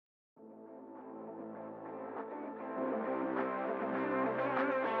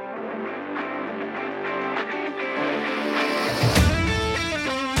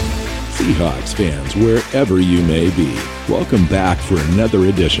Seahawks fans, wherever you may be. Welcome back for another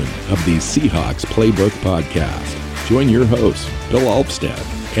edition of the Seahawks Playbook Podcast. Join your host, Bill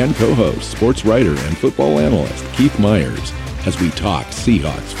Alvstad, and co-host, sports writer and football analyst Keith Myers, as we talk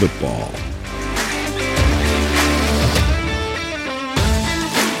Seahawks football.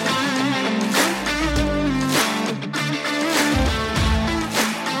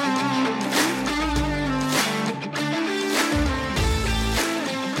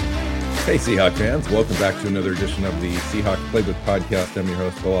 Hey Seahawks fans, welcome back to another edition of the Seahawks Playbook Podcast. I'm your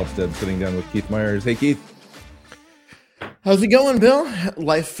host, Bill Alvstad, sitting down with Keith Myers. Hey Keith. How's it going, Bill?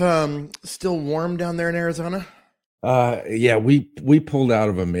 Life still warm down there in Arizona? Yeah, we pulled out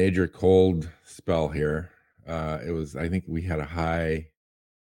of a major cold spell here. I think we had a high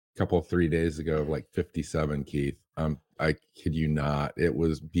couple 3 days ago of like 57, Keith. I kid you not. It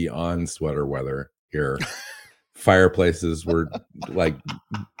was beyond sweater weather here. Fireplaces were like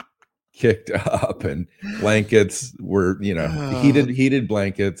kicked up and blankets were, heated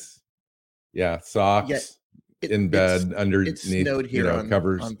blankets. Yeah, socks in bed underneath, it snowed here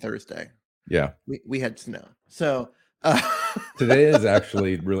covers on Thursday. Yeah. We had snow. So today is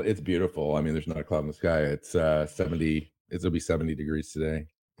actually it's beautiful. I mean, there's not a cloud in the sky. It's 70, it'll be 70 degrees today.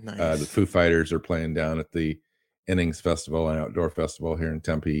 Nice. The Foo Fighters are playing down at the Innings Festival, an outdoor festival here in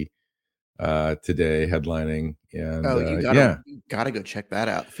Tempe. Today headlining, and you gotta go check that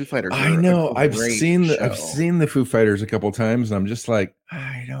out. Foo Fighters. I know. I've seen the Foo Fighters a couple times, and I'm just like,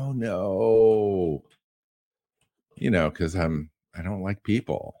 I don't know, because I don't like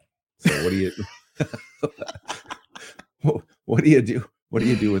people. So what do you what do you do? What do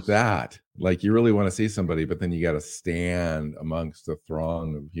you do with that? Like, you really want to see somebody, but then you got to stand amongst a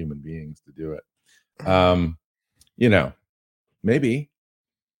throng of human beings to do it. Maybe.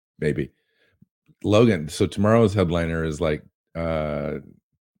 Logan, so tomorrow's headliner is like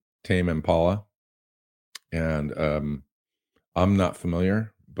Tame Impala, and I'm not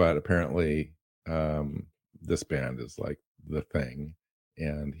familiar, but apparently this band is like the thing,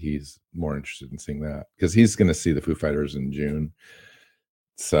 and he's more interested in seeing that because he's going to see the Foo Fighters in June.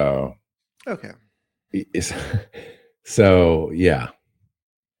 So okay, so yeah.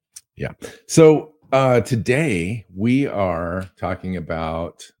 So today we are talking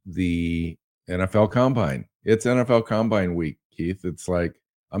about the NFL Combine. It's NFL Combine week, Keith. It's like,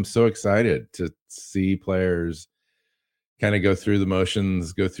 I'm so excited to see players kind of go through the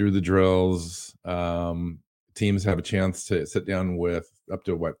motions, go through the drills. Teams have a chance to sit down with up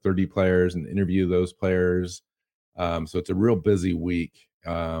to 30 players and interview those players. So it's a real busy week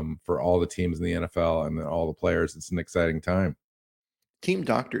for all the teams in the NFL and all the players. It's an exciting time. Team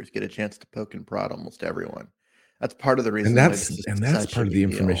doctors get a chance to poke and prod almost everyone. That's part of the reason. And that's part of the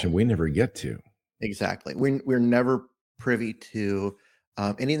information we never get to. Exactly. We're never privy to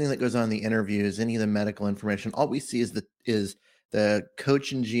anything that goes on in the interviews, any of the medical information. All we see is the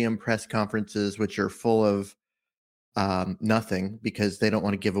coach and GM press conferences, which are full of nothing because they don't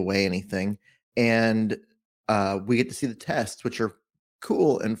want to give away anything. And we get to see the tests, which are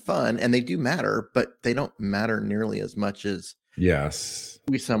cool and fun, and they do matter, but they don't matter nearly as much as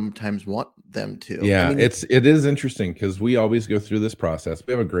we sometimes want them to. Yeah, it is interesting because we always go through this process.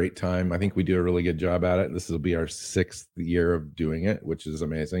 We have a great time. I think we do a really good job at it. This will be our 6th year of doing it, which is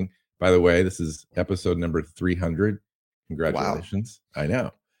amazing. By the way, this is episode number 300. Congratulations. Wow. I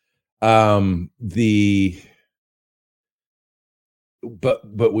know.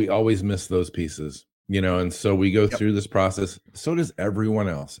 But we always miss those pieces, and so we go through this process. So does everyone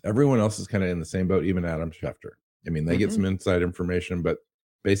else. Everyone else is kind of in the same boat, even Adam Schefter. I mean, they get some inside information, but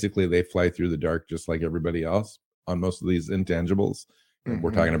basically they fly through the dark just like everybody else on most of these intangibles. And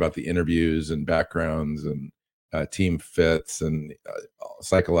we're talking about the interviews and backgrounds and team fits and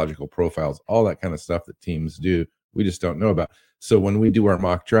psychological profiles, all that kind of stuff that teams do. We just don't know about. So when we do our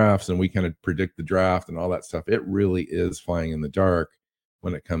mock drafts and we kind of predict the draft and all that stuff, it really is flying in the dark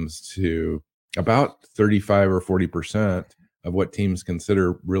when it comes to about 35 or 40% of what teams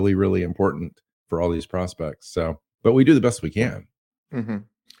consider really, really important for all these prospects. So, but we do the best we can. Mm-hmm.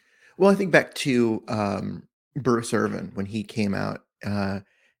 Well, I think back to Bruce Irvin when he came out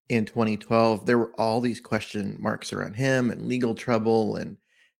in 2012. There were all these question marks around him and legal trouble,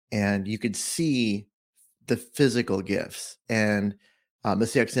 and you could see the physical gifts. And the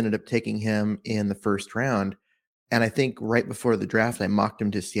Seahawks ended up taking him in the first round. And I think right before the draft, I mocked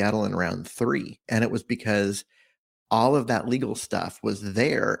him to Seattle in round 3, and it was because all of that legal stuff was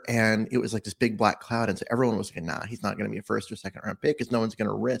there, and it was like this big black cloud. And so everyone was saying, nah, he's not going to be a 1st or 2nd round pick because no one's going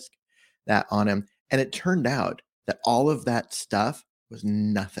to risk that on him. And it turned out that all of that stuff was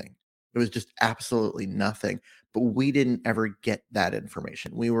nothing. It was just absolutely nothing. but we didn't ever get that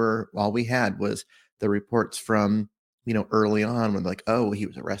information. All we had was the reports from, early on when like, oh, he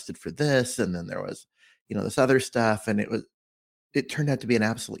was arrested for this. And then there was, this other stuff. And it turned out to be an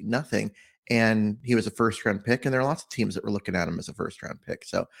absolutely nothing. And he was a first round pick. And there are lots of teams that were looking at him as a first round pick.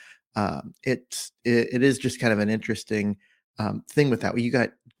 So it is just kind of an interesting thing with that. You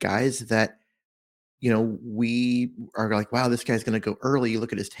got guys that, we are like, wow, this guy's going to go early. You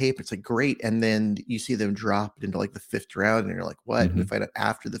look at his tape, it's like great. And then you see them drop into like the 5th round and you're like, what? And you find out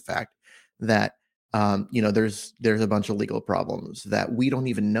after the fact that, there's a bunch of legal problems that we don't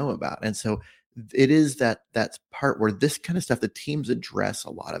even know about. And so it is that's part where this kind of stuff, the teams address a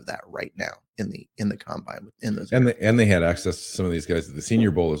lot of that right now in the combine in those and they had access to some of these guys at the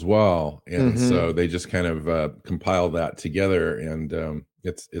Senior Bowl as well, and so they just kind of compiled that together, and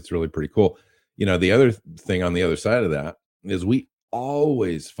it's really pretty cool. The other thing on the other side of that is we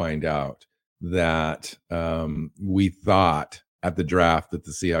always find out that we thought at the draft that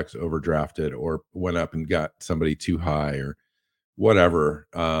the Seahawks overdrafted or went up and got somebody too high or whatever.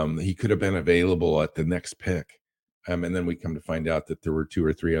 He could have been available at the next pick. And then we come to find out that there were 2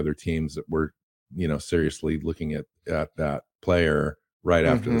 or 3 other teams that were, seriously looking at that player right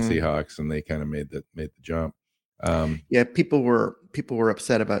after the Seahawks, and they kind of made the jump. Yeah, people were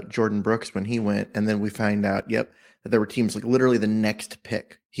upset about Jordan Brooks when he went, and then we find out, that there were teams like literally the next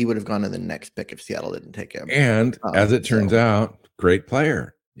pick. He would have gone to the next pick if Seattle didn't take him. And as it turns out, great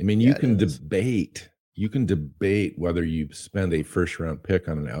player. I mean, you can debate whether you spend a first round pick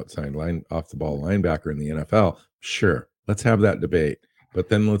on an outside line off the ball linebacker in the NFL. Sure, let's have that debate. But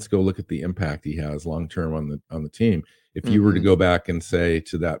then let's go look at the impact he has long term on the team. If you were to go back and say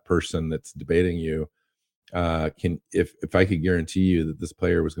to that person that's debating you, if I could guarantee you that this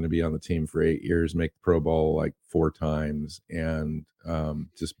player was going to be on the team for 8 years, make the Pro Bowl like 4 times, and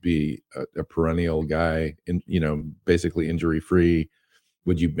just be a perennial guy, basically injury free,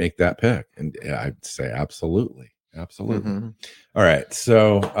 would you make that pick? And I'd say absolutely. All right.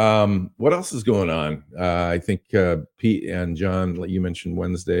 So what else is going on? I think Pete and John, you mentioned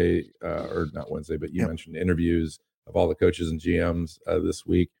Wednesday, or not Wednesday, but you mentioned interviews of all the coaches and GMs this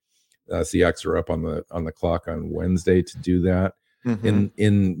week. Seahawks are up on the clock on Wednesday to do that.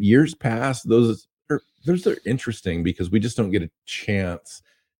 In years past, those are interesting because we just don't get a chance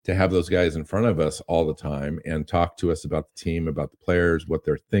to have those guys in front of us all the time and talk to us about the team, about the players, what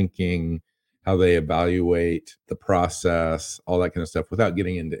they're thinking, how they evaluate the process, all that kind of stuff, without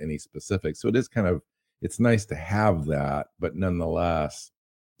getting into any specifics. So it's nice to have that, but nonetheless,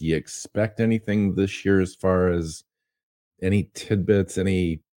 do you expect anything this year as far as any tidbits,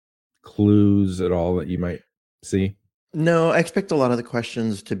 any clues at all that you might see? No, I expect a lot of the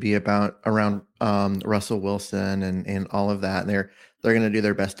questions to be around Russell Wilson and all of that. And they're going to do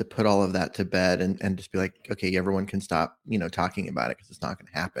their best to put all of that to bed and just be like, okay, everyone can stop, talking about it because it's not going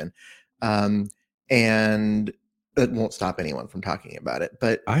to happen. And it won't stop anyone from talking about it.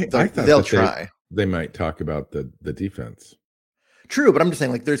 But I thought they'll try. They might talk about the defense. True, but I'm just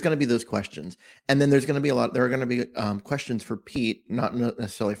saying, like, there's going to be those questions, and then there are going to be questions for Pete, not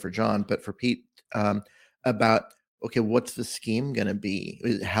necessarily for John, but for Pete, about, okay, what's the scheme going to be?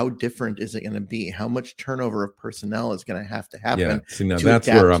 How different is it going to be? How much turnover of personnel is going to have to happen? Yeah, see, now that's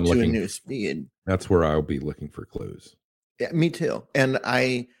where I'm looking to a new speed. That's where I'll be looking for clues. Yeah, me too, and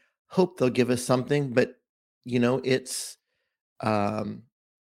I hope they'll give us something, but it's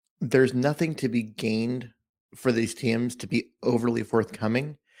there's nothing to be gained for these teams to be overly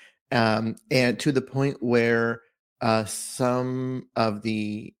forthcoming, and to the point where some of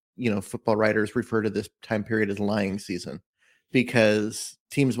the football writers refer to this time period as lying season, because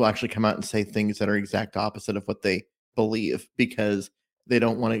teams will actually come out and say things that are exact opposite of what they believe, because they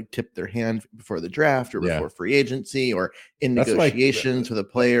don't want to tip their hand before the draft or before free agency or in negotiations with a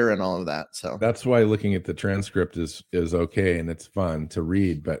player and all of that. So that's why looking at the transcript is okay, and it's fun to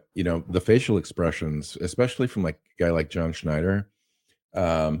read. But the facial expressions, especially from like a guy like John Schneider,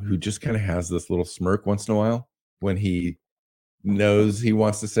 who just kind of has this little smirk once in a while when he knows he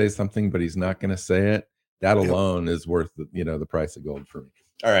wants to say something, but he's not going to say it. That alone is worth the price of gold for me.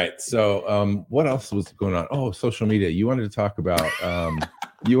 All right. So what else was going on? Oh, social media. You wanted to talk about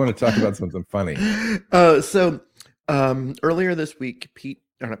something funny. So earlier this week,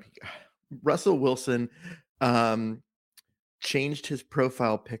 Russell Wilson changed his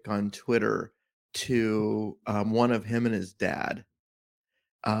profile pic on Twitter to one of him and his dad.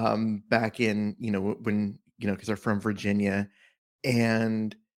 Back in, when, because they're from Virginia,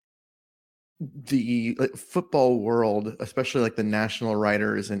 and the football world, especially like the national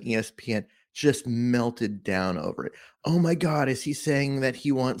writers and ESPN, just melted down over it. Oh my God, is he saying that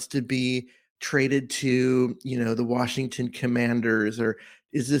he wants to be traded to, the Washington Commanders, or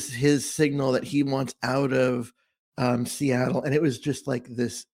is this his signal that he wants out of Seattle? And it was just like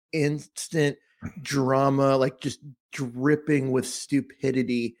this instant drama, like just dripping with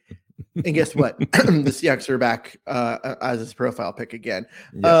stupidity. And guess what? The Seahawks are back as his profile pick again.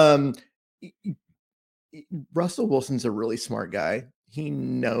 Yes. Russell Wilson's a really smart guy. He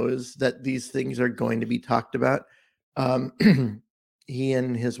knows that these things are going to be talked about. He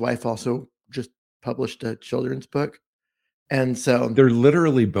and his wife also just published a children's book. And so They're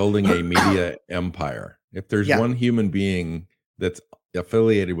literally building a media empire. If there's Yeah. one human being that's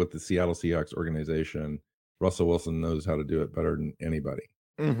affiliated with the Seattle Seahawks organization, Russell Wilson knows how to do it better than anybody.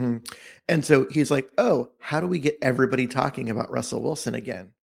 And so he's like, oh, how do we get everybody talking about Russell Wilson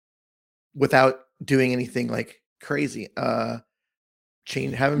again without doing anything like crazy? Have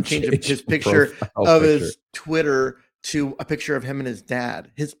him change his picture of his Twitter to a picture of him and his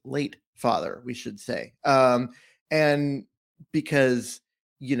dad, his late father, we should say. And because,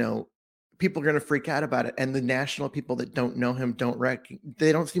 people are going to freak out about it. And the national people that don't know him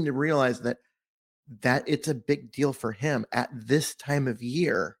they don't seem to realize that it's a big deal for him at this time of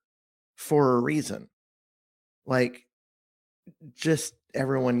year for a reason. Like, just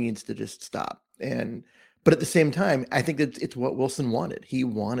everyone needs to just stop. But at the same time, I think that it's what Wilson wanted. He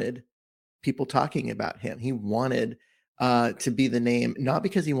wanted people talking about him. He wanted to be the name, not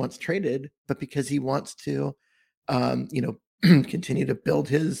because he wants traded, but because he wants to, continue to build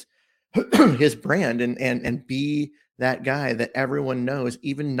his his brand and be that guy that everyone knows,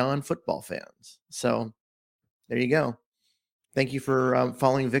 even non-football fans. So there you go. Thank you for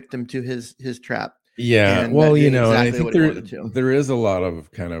falling victim to his trap. Yeah, And well, doing and I exactly think what he wanted to. there is a lot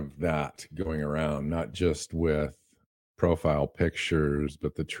of kind of that going around, not just with profile pictures,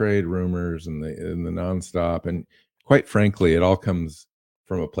 but the trade rumors and the nonstop. And quite frankly, it all comes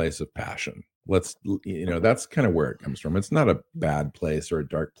from a place of passion. That's kind of where it comes from. It's not a bad place or a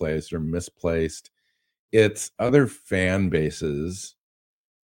dark place or misplaced. It's other fan bases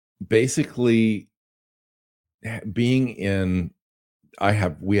basically being in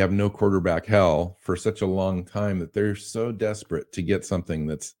we have no quarterback hell for such a long time that they're so desperate to get something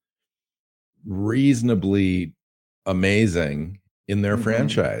that's reasonably amazing in their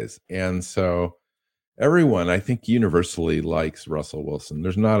franchise. And so everyone, I think, universally likes Russell Wilson.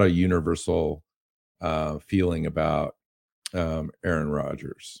 There's not a universal feeling about Aaron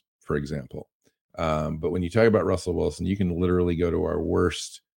Rodgers, for example. But when you talk about Russell Wilson, you can literally go to our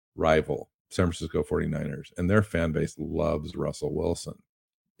worst rival, San Francisco 49ers, and their fan base loves Russell Wilson.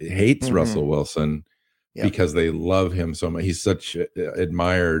 It hates Russell Wilson because they love him so much. He's such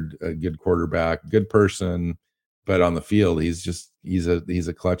admired, a good quarterback, good person, but on the field, he's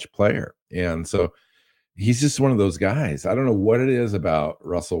a clutch player. And so he's just one of those guys. I don't know what it is about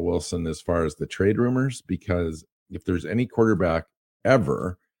Russell Wilson as far as the trade rumors, because if there's any quarterback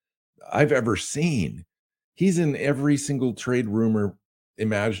I've ever seen, he's in every single trade rumor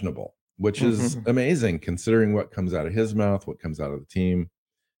imaginable, which is amazing considering what comes out of his mouth, what comes out of the team.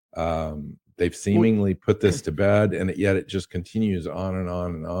 They've seemingly put this to bed, and yet it just continues on and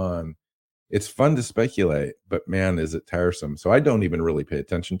on and on. It's fun to speculate, but man, is it tiresome. So I don't even really pay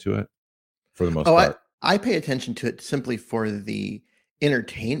attention to it for the most part. I pay attention to it simply for the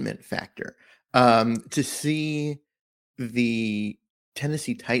entertainment factor. To see the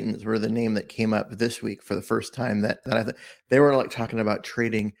Tennessee Titans were the name that came up this week for the first time that I thought they were like talking about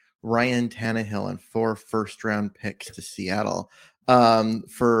trading Ryan Tannehill and 4 first-round picks to Seattle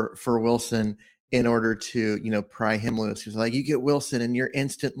for Wilson in order to, pry him loose. He's like, you get Wilson and you're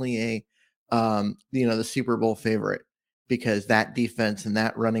instantly the Super Bowl favorite, because that defense and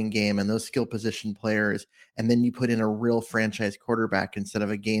that running game and those skill position players, and then you put in a real franchise quarterback instead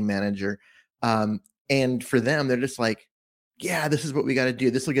of a game manager. And for them, they're just like, yeah, this is what we got to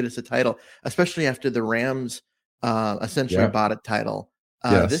do. This will get us a title, especially after the Rams essentially bought a title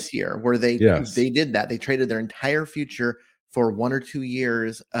this year, where they did that. They traded their entire future for 1 or 2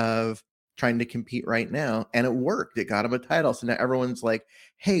 years of trying to compete right now, and it worked. It got them a title. So now everyone's like,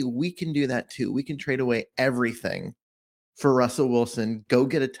 hey, we can do that too. We can trade away everything for Russell Wilson, go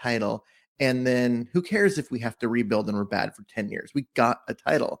get a title, and then who cares if we have to rebuild and we're bad for 10 years? We got a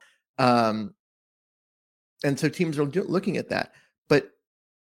title. And so teams are looking at that. But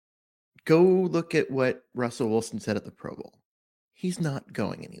go look at what Russell Wilson said at the Pro Bowl. He's not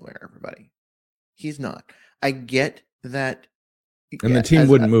going anywhere, everybody. He's not. I get that. And the team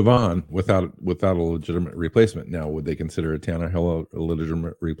wouldn't move on without a legitimate replacement. Now, would they consider a Tannehill a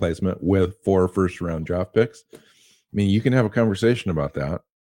legitimate replacement with 4 first-round draft picks? I mean, you can have a conversation about that.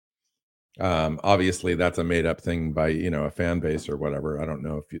 Obviously, that's a made-up thing by a fan base or whatever. I don't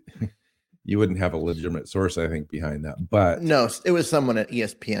know if you you wouldn't have a legitimate source, I think, behind that. But No, it was someone at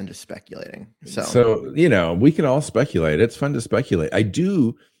ESPN just speculating. So, we can all speculate. It's fun to speculate.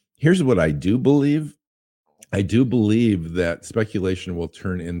 Here's what I do believe. I do believe that speculation will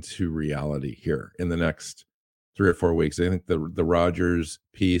turn into reality here in the next 3 or 4 weeks. I think the Rodgers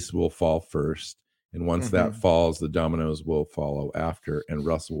piece will fall first. And once that falls, the dominoes will follow after, and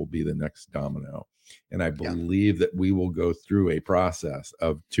Russell will be the next domino. And I believe that we will go through a process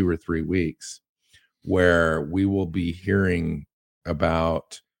of 2 or 3 weeks where we will be hearing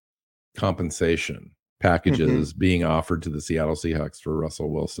about compensation packages being offered to the Seattle Seahawks for Russell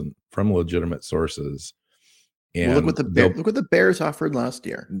Wilson from legitimate sources. And look what the Bears offered last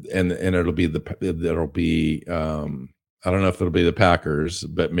year. And it'll be I don't know if it'll be the Packers,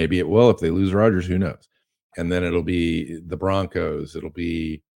 but maybe it will if they lose Rodgers, who knows? And then it'll be the Broncos, it'll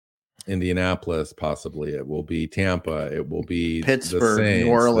be Indianapolis, possibly it will be Tampa, it will be Pittsburgh, the Saints,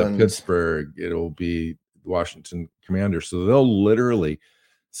 New Orleans, Pittsburgh, it'll be Washington Commanders. So they'll literally,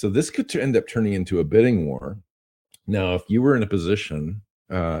 so this could end up turning into a bidding war. Now, if you were in a position,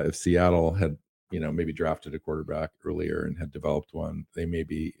 if Seattle had, maybe drafted a quarterback earlier and had developed one, they may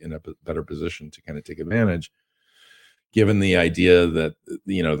be in a better position to kind of take advantage, given the idea that,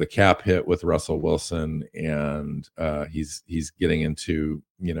 the cap hit with Russell Wilson, and he's getting into,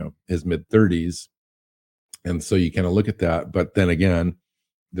 his mid-30s. And so you kind of look at that. But then again,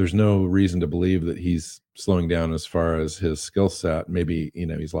 there's no reason to believe that he's slowing down as far as his skill set. Maybe,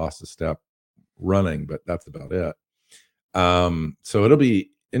 he's lost a step running, but that's about it. So it'll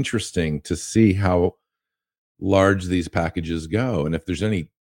be interesting to see how large these packages go and if there's any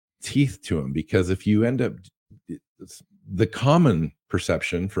teeth to them, because if you end up, the common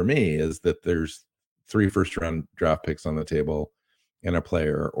perception for me is that there's 3 first-round draft picks on the table and a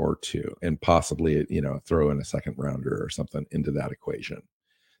player or 2, and possibly, throw in a second rounder or something into that equation.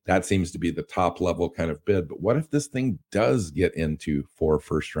 That seems to be the top level kind of bid. But what if this thing does get into 4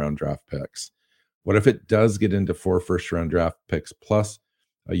 first-round draft picks? What if it does get into 4 first-round draft picks plus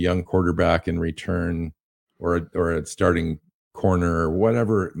a young quarterback in return, or a starting corner, or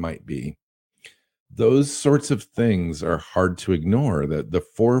whatever it might be? Those sorts of things are hard to ignore. That the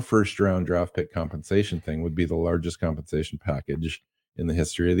 4 first-round draft pick compensation thing would be the largest compensation package in the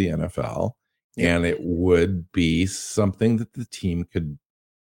history of the NFL. And it would be something that the team could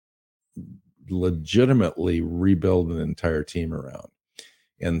legitimately rebuild an entire team around.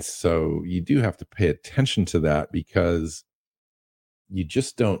 And so you do have to pay attention to that, because you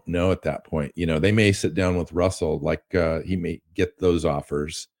just don't know at that point. They may sit down with Russell, like he may get those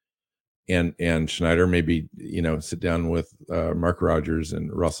offers, and Schneider maybe, sit down with Mark Rodgers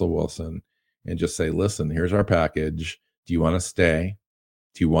and Russell Wilson and just say, listen, here's our package. Do you want to stay?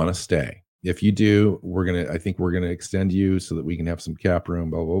 Do you want to stay? If you do, I think we're going to extend you so that we can have some cap room,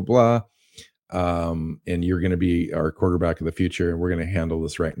 blah, blah, blah. And you're going to be our quarterback of the future, and we're going to handle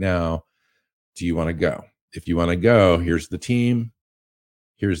this right now. Do you want to go? If you want to go, here's the team.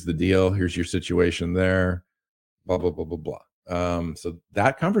 Here's the deal. Here's your situation there. Blah, blah, blah, blah, blah. So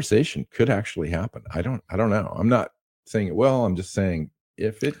that conversation could actually happen. I don't know. I'm not saying it will. I'm just saying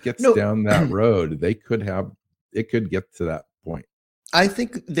if it gets down that road, it could get to that point. I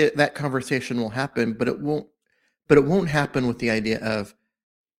think that conversation will happen, but it won't happen with the idea of,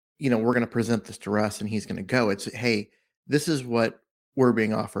 we're going to present this to Russ and he's going to go. It's, hey, this is what we're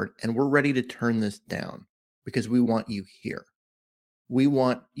being offered, and we're ready to turn this down because we want you here. We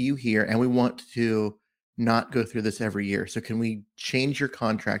want you here, and we want to not go through this every year. So can we change your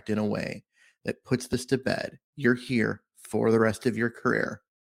contract in a way that puts this to bed? You're here for the rest of your career,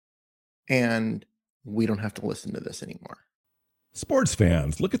 and we don't have to listen to this anymore. Sports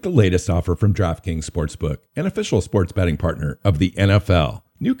fans, look at the latest offer from DraftKings Sportsbook, an official sports betting partner of the NFL.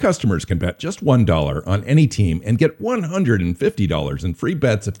 New customers can bet just $1 on any team and get $150 in free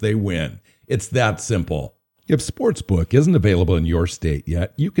bets if they win. It's that simple. If Sportsbook isn't available in your state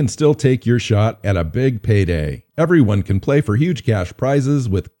yet, you can still take your shot at a big payday. Everyone can play for huge cash prizes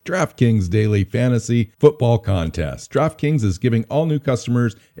with DraftKings Daily Fantasy Football Contest. DraftKings is giving all new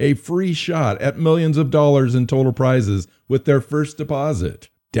customers a free shot at millions of dollars in total prizes with their first deposit.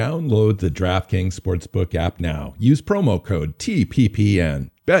 Download the DraftKings Sportsbook app now. Use promo code TPPN.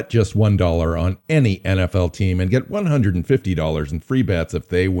 Bet just $1 on any NFL team and get $150 in free bets if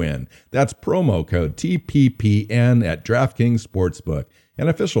they win. That's promo code TPPN at DraftKings Sportsbook, an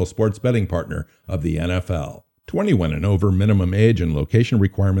official sports betting partner of the NFL. 21 and over minimum age and location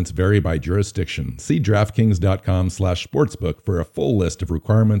requirements vary by jurisdiction. See DraftKings.com/sportsbook for a full list of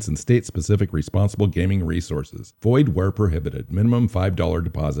requirements and state-specific responsible gaming resources. Void where prohibited. Minimum $5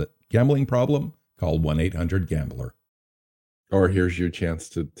 deposit. Gambling problem? Call 1-800-GAMBLER. Or here's your chance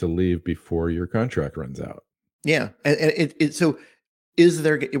to leave before your contract runs out. Yeah, and so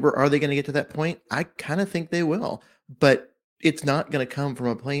are they going to get to that point? I kind of think they will, but it's not going to come from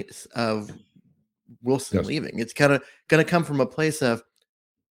a place of Wilson leaving. It's kind of going to come from a place of,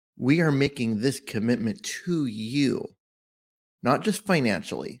 we are making this commitment to you, not just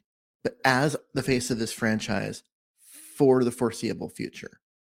financially, but as the face of this franchise for the foreseeable future.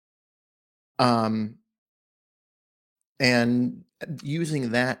 And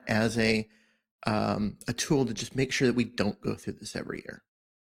using that as a tool to just make sure that we don't go through this every year.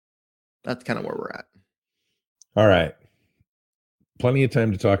 That's kind of where we're at. All right. Plenty of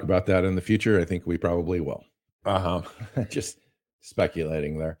time to talk about that in the future. I think we probably will. Just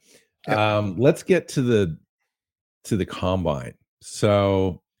speculating there. Yep. Let's get to the combine.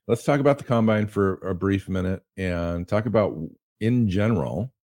 So let's talk about the combine for a brief minute and talk about, in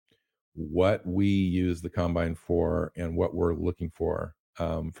general, what we use the combine for and what we're looking for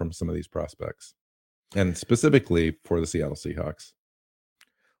from some of these prospects, and specifically for the Seattle Seahawks.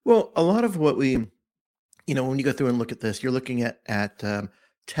 Well, a lot of what we, when you go through and look at this, you're looking at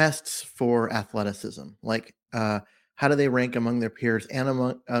tests for athleticism, like how do they rank among their peers and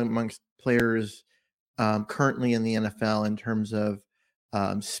amongst players currently in the NFL in terms of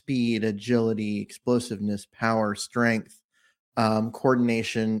speed, agility, explosiveness, power, strength,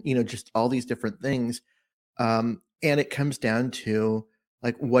 coordination, just all these different things. And it comes down to,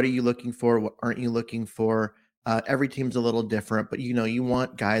 like, what are you looking for? What aren't you looking for? Every team's a little different, but you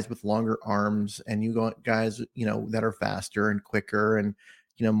want guys with longer arms, and you want guys, that are faster and quicker and,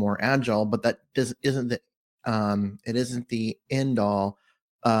 more agile, but that isn't the end all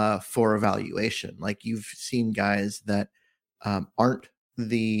for evaluation. Like, you've seen guys that aren't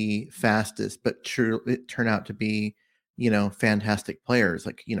the fastest, but turn out to be, fantastic players.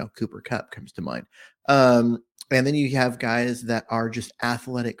 Like, Cooper Kupp comes to mind. And then you have guys that are just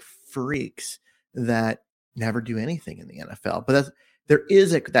athletic freaks that never do anything in the NFL. But there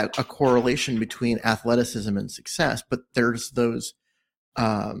is a correlation between athleticism and success, but there's those,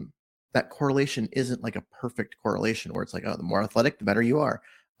 that correlation isn't like a perfect correlation where it's like, oh, the more athletic, the better you are.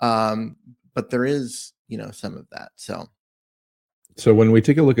 But there is, some of that. So when we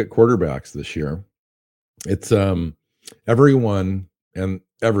take a look at quarterbacks this year, it's everyone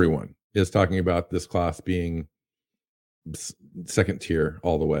is talking about this class being second tier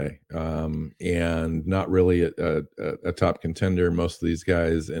all the way, and not really a top contender. Most of these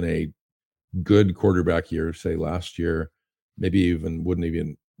guys in a good quarterback year, say last year, maybe wouldn't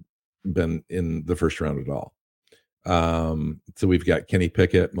even been in the first round at all. So we've got Kenny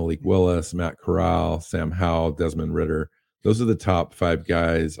Pickett, Malik Willis, Matt Corral, Sam Howell, Desmond Ridder. Those are the top 5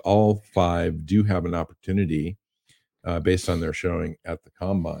 guys. All 5 do have an opportunity, based on their showing at the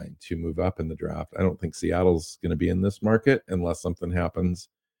combine, to move up in the draft. I don't think Seattle's going to be in this market unless something happens.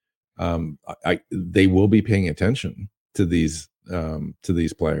 They will be paying attention to these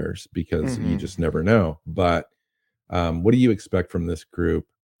players, because you just never know. But what do you expect from this group?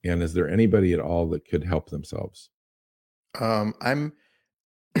 And is there anybody at all that could help themselves? I'm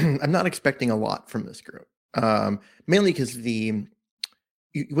I'm not expecting a lot from this group. Mainly because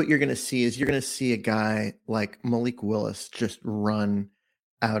what you're going to see is, you're going to see a guy like Malik Willis just run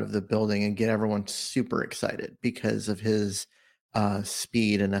out of the building and get everyone super excited because of his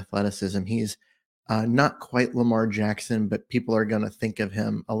speed and athleticism. He's not quite Lamar Jackson, but people are going to think of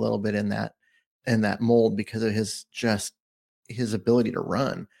him a little bit in that mold because of his ability to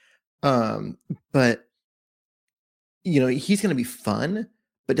run. But he's going to be fun.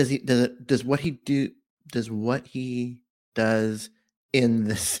 But does what he does in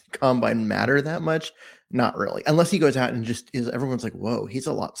this combine matter that much? Not really, unless he goes out and just everyone's like, whoa, he's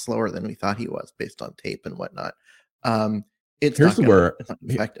a lot slower than we thought he was based on tape and whatnot. It's not going to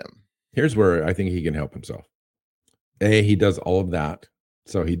affect him. Here's where I think he can help himself. He does all of that.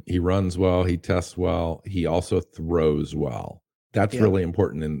 So he runs well, he tests well, he also throws well. That's really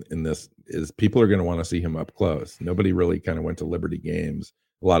important in this, is people are going to want to see him up close. Nobody really kind of went to Liberty games,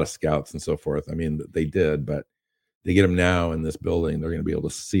 a lot of scouts and so forth. I mean, they did, but they get him now in this building. They're going to be able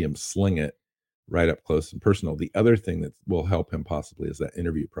to see him sling it right up close and personal. The other thing that will help him possibly is that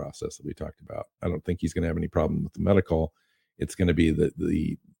interview process that we talked about. I don't think he's going to have any problem with the medical. It's going to be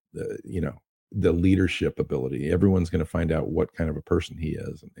the leadership ability. Everyone's going to find out what kind of a person he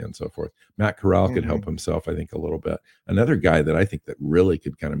is, and so forth. Matt Corral could help himself, I think, a little bit. Another guy that I think that really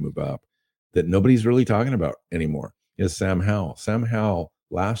could kind of move up, that nobody's really talking about anymore, is Sam Howell. Sam Howell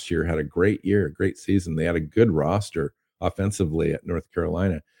last year had a great year, a great season. They had a good roster offensively at North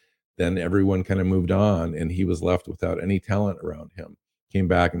Carolina. Then everyone kind of moved on, and he was left without any talent around him. Came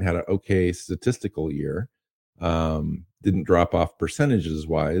back and had an okay statistical year. didn't drop off percentages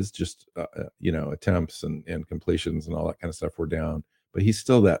wise, just attempts and completions and all that kind of stuff were down, but he's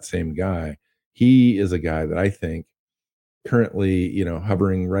still that same guy. He is a guy that I think currently,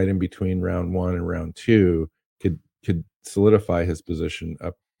 hovering right in between round 1 and round 2 could solidify his position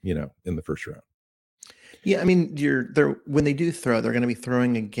up, in the first round. Yeah, I mean, they're when they do throw, they're going to be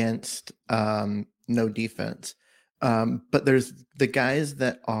throwing against no defense. But there's the guys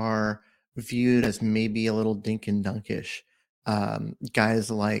that are viewed as maybe a little dink and dunkish.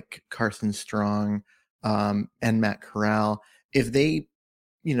 Guys like Carson Strong and Matt Corral. If they,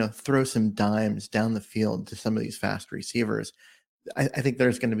 throw some dimes down the field to some of these fast receivers, I think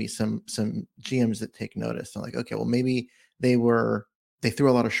there's going to be some GMs that take notice. They're like, okay, well, maybe they threw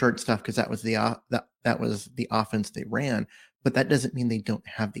a lot of short stuff because that was that was the offense they ran, but that doesn't mean they don't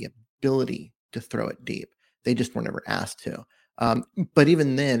have the ability to throw it deep. They just were never asked to. But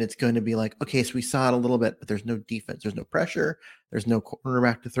even then, it's going to be like, okay, so we saw it a little bit, but there's no defense, there's no pressure, there's no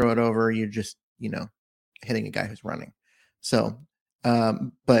cornerback to throw it over. You're just, hitting a guy who's running. So,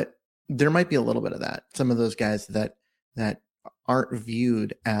 but there might be a little bit of that. Some of those guys that aren't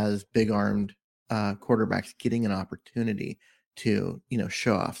viewed as big-armed quarterbacks getting an opportunity to,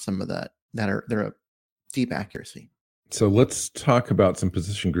 show off some of that they're a deep accuracy. So let's talk about some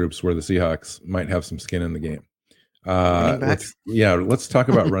position groups where the Seahawks might have some skin in the game. Let's talk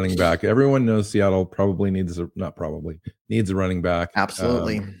about running back. Everyone knows Seattle needs a running back.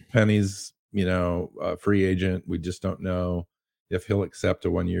 Absolutely. Penny's, a free agent. We just don't know if he'll accept a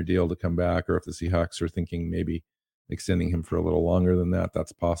 1-year deal to come back, or if the Seahawks are thinking maybe extending him for a little longer than that.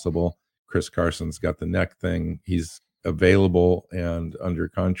 That's possible. Chris Carson's got the neck thing. He's available and under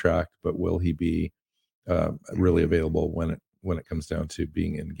contract, but will he be really available when it comes down to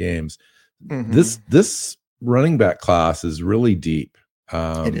being in games? Mm-hmm. This running back class is really deep.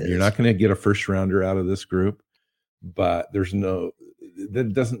 It is. You're not going to get a first rounder out of this group, but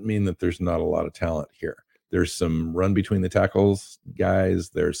that doesn't mean that there's not a lot of talent here. There's some run between the tackles guys.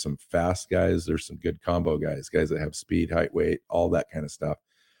 There's some fast guys. There's some good combo guys that have speed, height, weight, all that kind of stuff.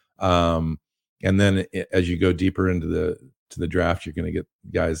 And then as you go deeper into the draft, you're going to get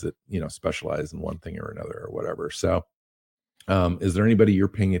guys that, specialize in one thing or another or whatever. So is there anybody you're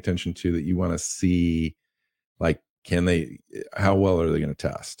paying attention to that you want to see? Like, how well are they going to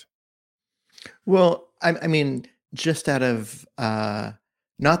test? Well, I mean, just out of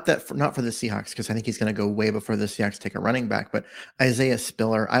not for the Seahawks, because I think he's going to go way before the Seahawks take a running back, but Isaiah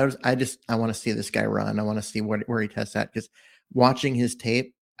Spiller, I want to see this guy run. I want to see where he tests at, because watching his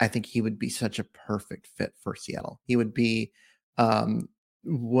tape, I think he would be such a perfect fit for Seattle. He would be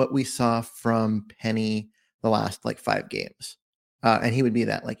what we saw from Penny the last 5 games. And he would be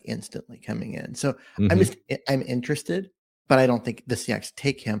that instantly coming in. So I'm interested, but I don't think the Seahawks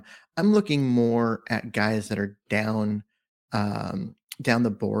take him. I'm looking more at guys that are down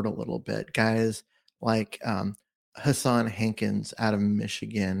the board a little bit. Guys like Hassan Hankins out of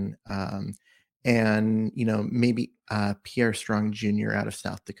Michigan, and maybe Pierre Strong Jr. out of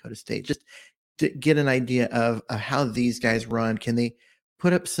South Dakota State. Just to get an idea of how these guys run. Can they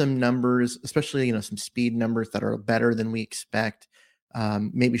put up some numbers, especially some speed numbers that are better than we expect?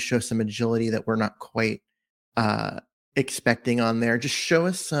 Maybe show some agility that we're not quite expecting on there. Just show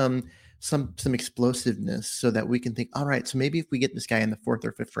us some explosiveness so that we can think, all right, so maybe if we get this guy in the 4th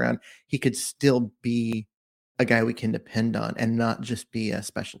or 5th round, he could still be a guy we can depend on and not just be a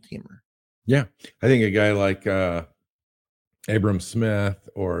special teamer. Yeah, I think a guy like Abram Smith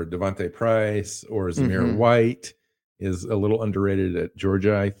or Devontae Price or Zamir White is a little underrated at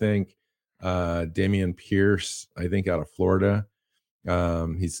Georgia, I think. Damian Pierce, I think, out of Florida.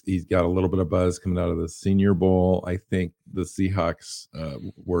 He's got a little bit of buzz coming out of the Senior Bowl. I think the Seahawks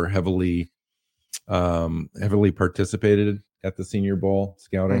were heavily participated at the Senior Bowl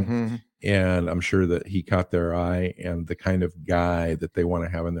scouting, and I'm sure that he caught their eye and the kind of guy that they want to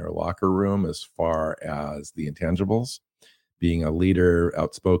have in their locker room as far as the intangibles, being a leader,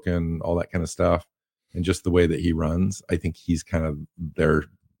 outspoken, all that kind of stuff, and just the way that he runs. I think he's kind of their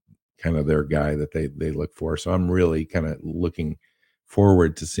guy that they look for. So I'm really kind of looking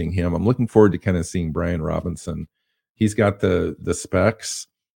forward to seeing him. I'm looking forward to kind of seeing Brian Robinson. He's got the specs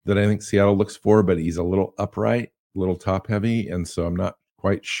that I think Seattle looks for, but he's a little upright, a little top heavy, and so I'm not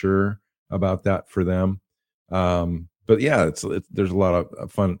quite sure about that for them. But yeah, there's a lot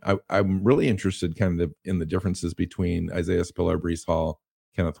of fun. I'm really interested kind of in the differences between Isaiah Spiller, Breece Hall,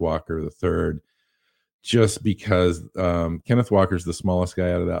 Kenneth Walker III, just because Kenneth Walker's the smallest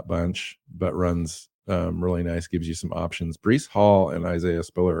guy out of that bunch, but runs really nice, gives you some options. Breece Hall and Isaiah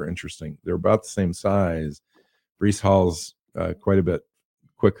Spiller are interesting. They're about the same size. Breece Hall's quite a bit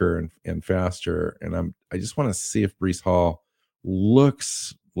quicker and faster. And I just want to see if Breece Hall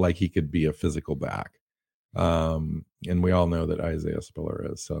looks like he could be a physical back. And we all know that Isaiah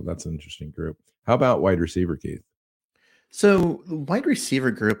Spiller is, so that's an interesting group. How about wide receiver, Keith? So the wide receiver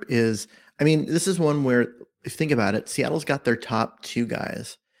group is, I mean, this is one where, if you think about it, Seattle's got their top two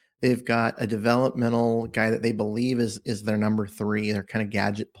guys. They've got a developmental guy that they believe is their number 3, their kind of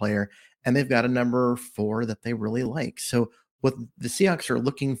gadget player, and they've got a number 4 that they really like. So what the Seahawks are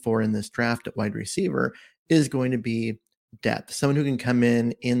looking for in this draft at wide receiver is going to be depth, someone who can come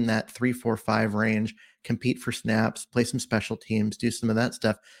in that 3, 4, 5 range, compete for snaps, play some special teams, do some of that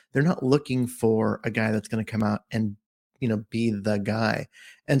stuff. They're not looking for a guy that's going to come out and be the guy.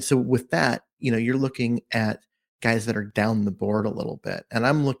 And so with that, you're looking at guys that are down the board a little bit. And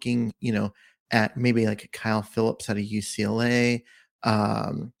I'm looking, at maybe like a Kyle Phillips out of UCLA,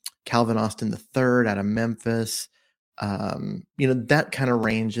 Calvin Austin III out of Memphis. That kind of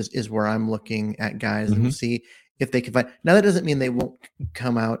range is where I'm looking at guys, and we'll see if they can find. Now, that doesn't mean they won't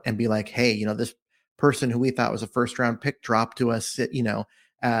come out and be like, hey, this person who we thought was a first round pick dropped to us,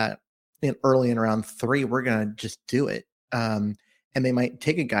 early in round 3, we're going to just do it. And they might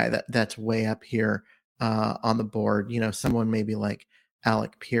take a guy that's way up here on the board, someone maybe like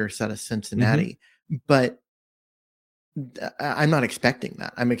Alec Pierce out of Cincinnati. But I'm not expecting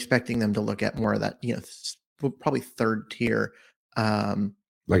that. I'm expecting them to look at more of that, probably third tier.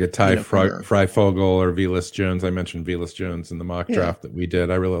 Like a Ty Freifogel or Velus Jones. I mentioned Velus Jones in the mock draft that we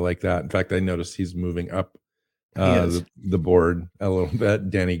did. I really like that. In fact, I noticed he's moving up the board a little bit.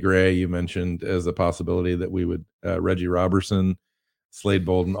 Danny Gray, you mentioned as a possibility that we would, Reggie Robertson, Slade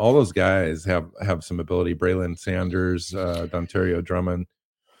Bolden, all those guys have some ability. Braylon Sanders, Dontario Drummond.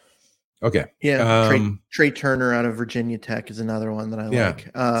 Okay. Yeah. Trey Turner out of Virginia Tech is another one that I like.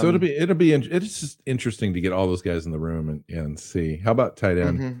 So it's just interesting to get all those guys in the room and see. How about tight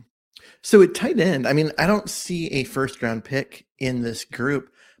end? So at tight end, I mean, I don't see a first round pick in this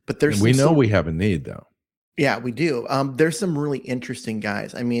group, but we have a need though. Yeah, we do. There's some really interesting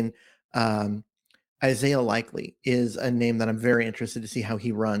guys. I mean, Isaiah Likely is a name that I'm very interested to see how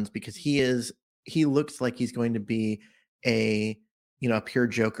he runs, because he looks like he's going to be a pure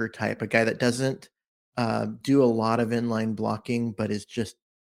joker type, a guy that doesn't do a lot of inline blocking, but is just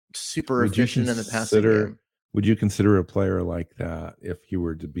super efficient in the passing game. Would you consider a player like that if he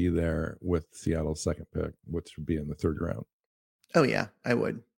were to be there with Seattle's second pick, which would be in the 3rd round? Oh yeah, I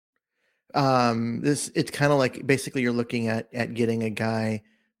would. It's kind of like, basically you're looking at getting a guy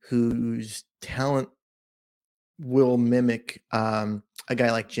whose talent will mimic a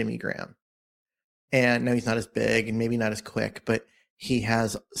guy like Jimmy Graham. And no, he's not as big and maybe not as quick, but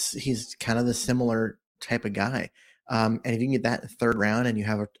he's kind of the similar type of guy. And if you can get that in the 3rd round and you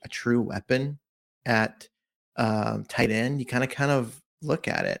have a true weapon at tight end, you kind of look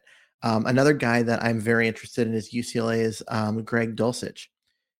at it. Another guy that I'm very interested in is UCLA is Greg Dulcich.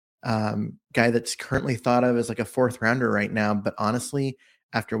 Guy that's currently thought of as like a 4th rounder right now, but honestly,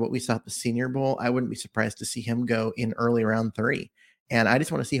 after what we saw at the Senior Bowl, I wouldn't be surprised to see him go in early round 3. And I just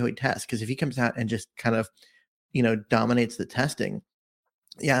want to see how he tests, because if he comes out and just kind of, dominates the testing,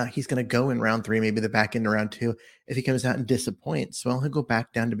 yeah, he's going to go in round 3, maybe the back end of round 2. If he comes out and disappoints, well, he'll go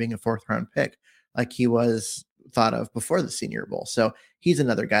back down to being a 4th round pick, like he was thought of before the Senior Bowl. So he's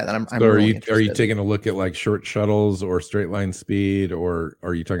another guy that I'm really interested in. Are you taking a look at like short shuttles or straight line speed, or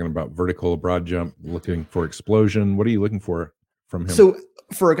are you talking about vertical broad jump, looking for explosion? What are you looking for from him? So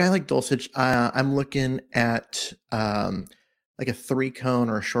for a guy like Dulcich, I'm looking at like a 3-cone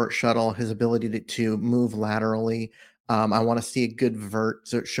or a short shuttle, his ability to move laterally. I want to see a good vert,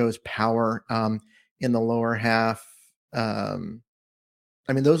 so it shows power in the lower half.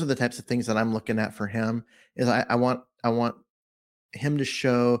 I mean, those are the types of things that I'm looking at for him. Is I want him to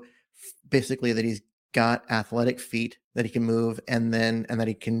show basically that he's got athletic feet, that he can move, and that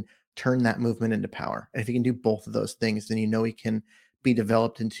he can turn that movement into power. And if he can do both of those things, then he can be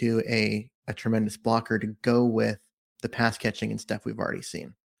developed into a tremendous blocker to go with the pass catching and stuff we've already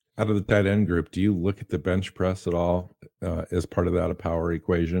seen. Out of the tight end group, do you look at the bench press at all as part of that a power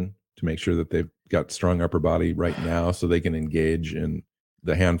equation to make sure that they've got strong upper body right now so they can engage in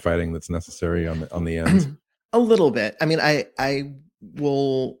the hand fighting that's necessary on the ends? A little bit. I mean,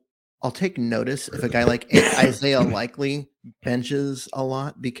 I'll take notice if a guy like Isaiah Likely benches a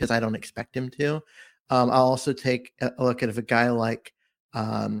lot, because I don't expect him to. I'll also take a look at if a guy like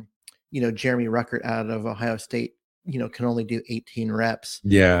Jeremy Ruckert out of Ohio State, can only do 18 reps.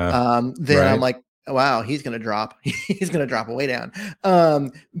 Yeah. Then right. I'm like, wow, he's going to drop. He's going to drop way down.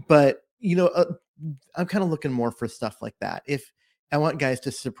 But I'm kind of looking more for stuff like that. If I want guys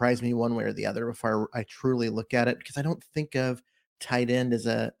to surprise me one way or the other before I truly look at it, because I don't think of tight end as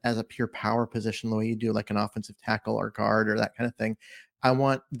a pure power position, the way you do like an offensive tackle or guard or that kind of thing. I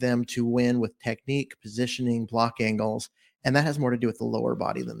want them to win with technique, positioning, block angles, and that has more to do with the lower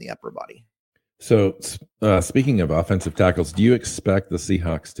body than the upper body. So, speaking of offensive tackles, do you expect the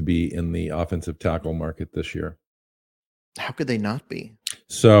Seahawks to be in the offensive tackle market this year? How could they not be?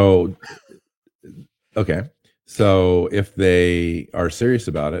 So, okay. So if they are serious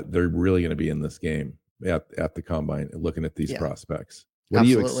about it, they're really going to be in this game at the combine and looking at these prospects. What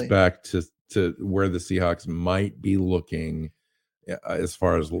Absolutely. do you expect to where the Seahawks might be looking as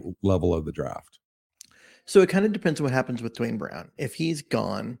far as level of the draft? So it kind of depends on what happens with Dwayne Brown. If he's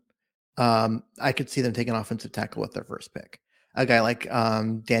gone, I could see them taking offensive tackle with their first pick. A guy like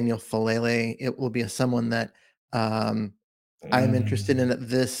Daniel Falele, it will be someone that I'm interested in at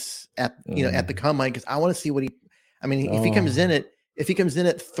the combine, because I want to see what if he comes in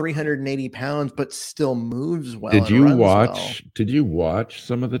at 380 pounds but still moves well. Did you watch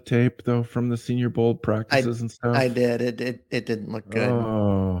some of the tape though from the Senior Bowl practices and stuff? I did. It didn't look good.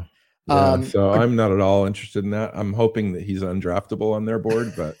 Oh. Yeah, so I'm not at all interested in that. I'm hoping that he's undraftable on their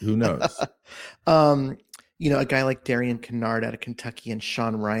board, but who knows? A guy like Darian Kennard out of Kentucky and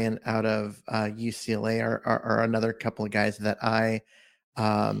Sean Ryan out of UCLA are another couple of guys that I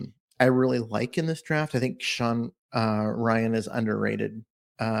really like in this draft. I think Sean Ryan is underrated.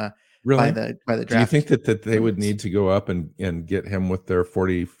 Really? By the draft. Do you think that they would need to go up and get him with their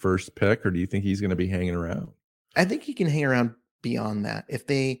 41st pick, or do you think he's going to be hanging around? I think he can hang around beyond that. If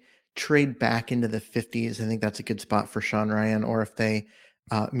they trade back into the 50s, I think that's a good spot for Sean Ryan. Or if they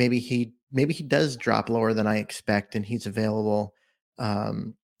maybe he does drop lower than I expect and he's available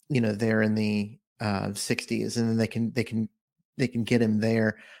there in the 60s, and then they can get him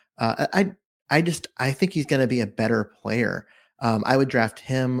there. I think he's going to be a better player. I would draft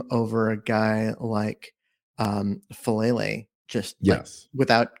him over a guy like Falele,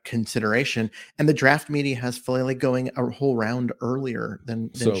 without consideration. And the draft media has Falele going a whole round earlier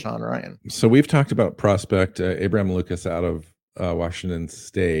than Sean Ryan. So we've talked about prospect Abraham Lucas out of Washington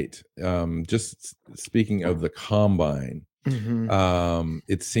State. Just speaking of the combine,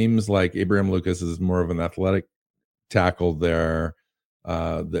 it seems like Abraham Lucas is more of an athletic tackle there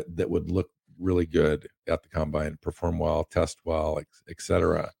that would look really good at the combine, perform well, test well,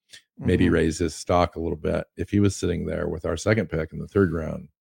 etc. Maybe raise his stock a little bit. If he was sitting there with our second pick in the third round,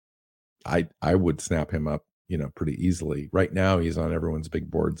 I would snap him up, pretty easily. Right now, he's on everyone's big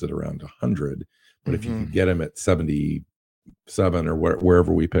boards at around 100. But if you could get him at 77 or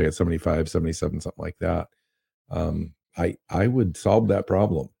wherever we pay at 75, 77, something like that, I would solve that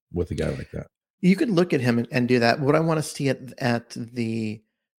problem with a guy like that. You could look at him and do that. What I want to see at the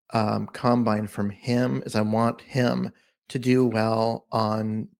combine from him is I want him to do well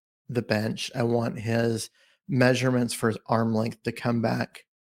on the bench. I want his measurements for his arm length to come back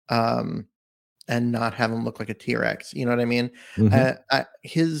and not have him look like a T-Rex. You know what I mean?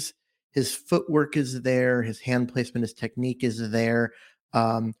 His footwork is there. His hand placement, his technique is there.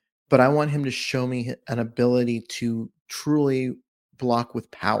 But I want him to show me an ability to truly block with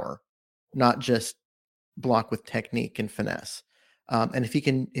power, not just block with technique and finesse. And if he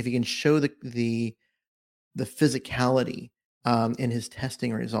can show the physicality in his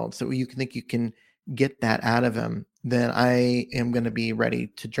testing results, so you can get that out of him, then I am going to be ready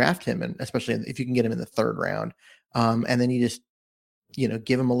to draft him, and especially if you can get him in the third round. And then you just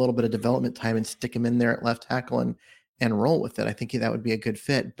give him a little bit of development time and stick him in there at left tackle and roll with it. I think that would be a good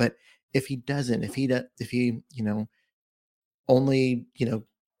fit. But if he doesn't, if he only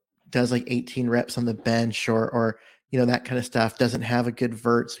does like 18 reps on the bench or that kind of stuff, doesn't have a good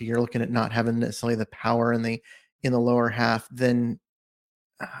vert, so you're looking at not having necessarily the power in the lower half, then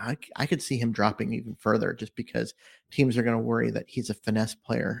I could see him dropping even further, just because teams are going to worry that he's a finesse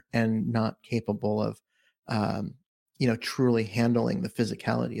player and not capable of truly handling the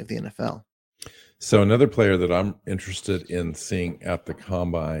physicality of the NFL. So another player that I'm interested in seeing at the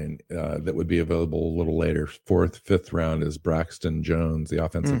combine that would be available a little later, 4th, 5th round, is Braxton Jones, the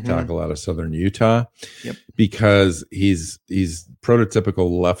offensive tackle out of Southern Utah. Yep. Because he's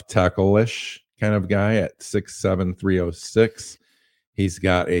prototypical left tackle-ish kind of guy at 6'7", 306. He's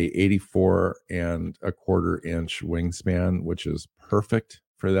got a 84 and a quarter inch wingspan, which is perfect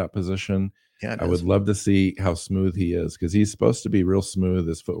for that position. Yeah, I would love to see how smooth he is, because he's supposed to be real smooth.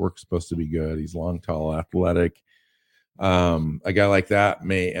 His footwork's supposed to be good. He's long, tall, athletic. A guy like that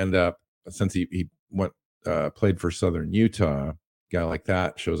may end up, since he went played for Southern Utah, a guy like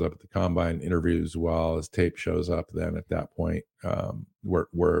that shows up at the combine, interviews well, his tape shows up then at that point,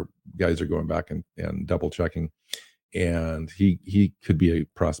 where guys are going back and double checking. And he could be a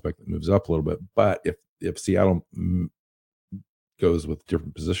prospect that moves up a little bit. But if Seattle goes with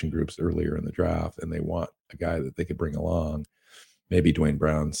different position groups earlier in the draft, and they want a guy that they could bring along. Maybe Dwayne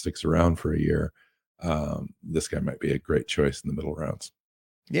Brown sticks around for a year. This guy might be a great choice in the middle rounds.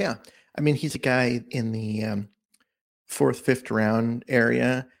 Yeah. I mean, he's a guy in the 4th, 5th round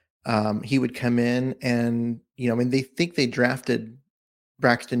area. He would come in and, I mean, they think they drafted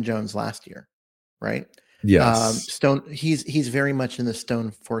Braxton Jones last year, right? Yes. He's very much in the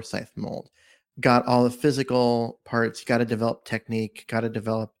Stone Forsythe mold. Got all the physical parts, got to develop technique, got to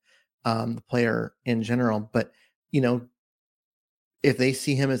develop the player in general. But, if they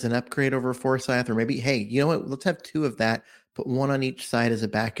see him as an upgrade over Forsythe, or maybe, hey, you know what, let's have 2 of that, put 1 on each side as a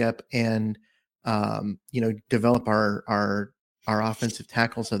backup, and develop our offensive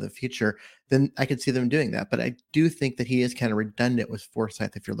tackles of the future, then I could see them doing that. But I do think that he is kind of redundant with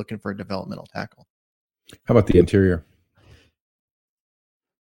Forsythe if you're looking for a developmental tackle. How about the interior?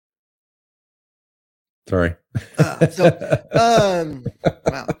 Sorry. Wow.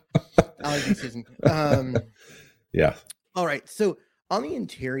 Allergy season. Yeah. All right. So on the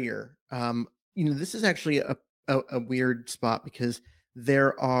interior, this is actually a weird spot because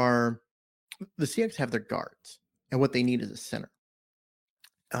the Seahawks have their guards, and what they need is a center.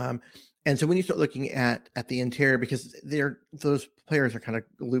 And so when you start looking at the interior, because those players are kind of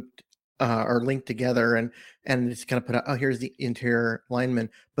looped or linked together, and it's kind of put out, oh, here's the interior lineman,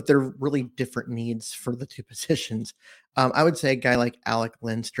 but they're really different needs for the 2 positions. I would say a guy like Alec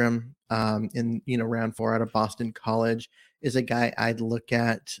Lindstrom in round 4 out of Boston College is a guy I'd look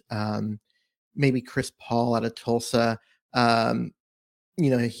at. Maybe Chris Paul out of Tulsa.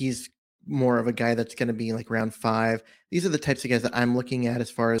 He's more of a guy that's going to be like round 5. These are the types of guys that I'm looking at as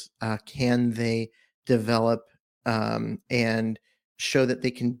far as can they develop and show that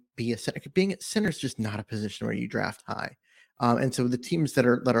they can be a center. Being a center is just not a position where you draft high. And so the teams that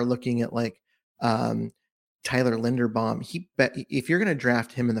are looking at like Tyler Linderbaum, if you're going to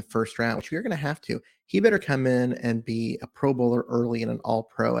draft him in the 1st round, which you're going to have to, he better come in and be a Pro Bowler early and an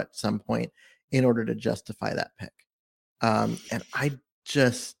All-Pro at some point in order to justify that pick. And I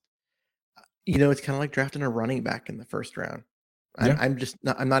just, it's kind of like drafting a running back in the 1st round. Yeah.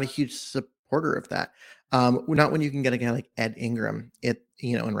 I'm not a huge supporter of that. Not when you can get a guy like Ed Ingram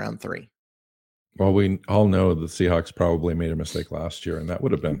in round 3. Well, we all know the Seahawks probably made a mistake last year, and that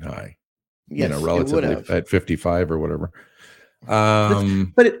would have been high. Yes, relatively at 55 or whatever.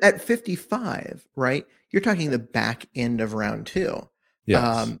 But at 55, right? You're talking the back end of round 2.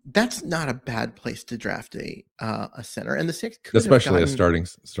 Yes. That's not a bad place to draft a center, and the Seahawks could especially a starting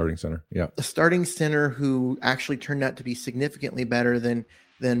center. Yeah, a starting center who actually turned out to be significantly better than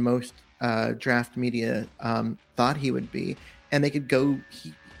most draft media thought he would be, and they could go.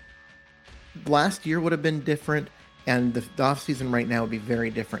 Last year would have been different, and the offseason right now would be very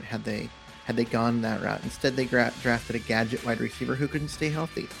different had they gone that route. Instead, they drafted a gadget wide receiver who couldn't stay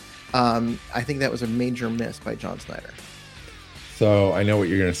healthy. I think that was a major miss by John Snyder. So I know what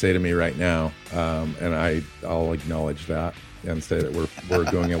you're going to say to me right now, and I'll acknowledge that and say that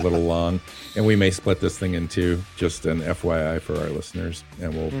we're going a little long, and we may split this thing in 2. Just an FYI for our listeners,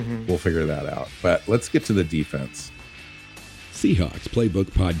 and we'll figure that out. But let's get to the defense. Seahawks Playbook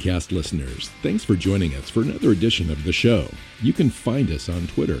Podcast listeners, thanks for joining us for another edition of the show. You can find us on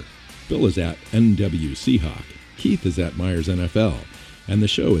Twitter. Bill is at NW Seahawk, Keith is at Myers NFL, and the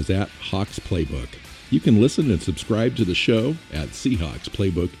show is at Hawks Playbook. You can listen and subscribe to the show at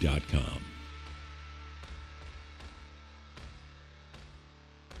SeahawksPlaybook.com.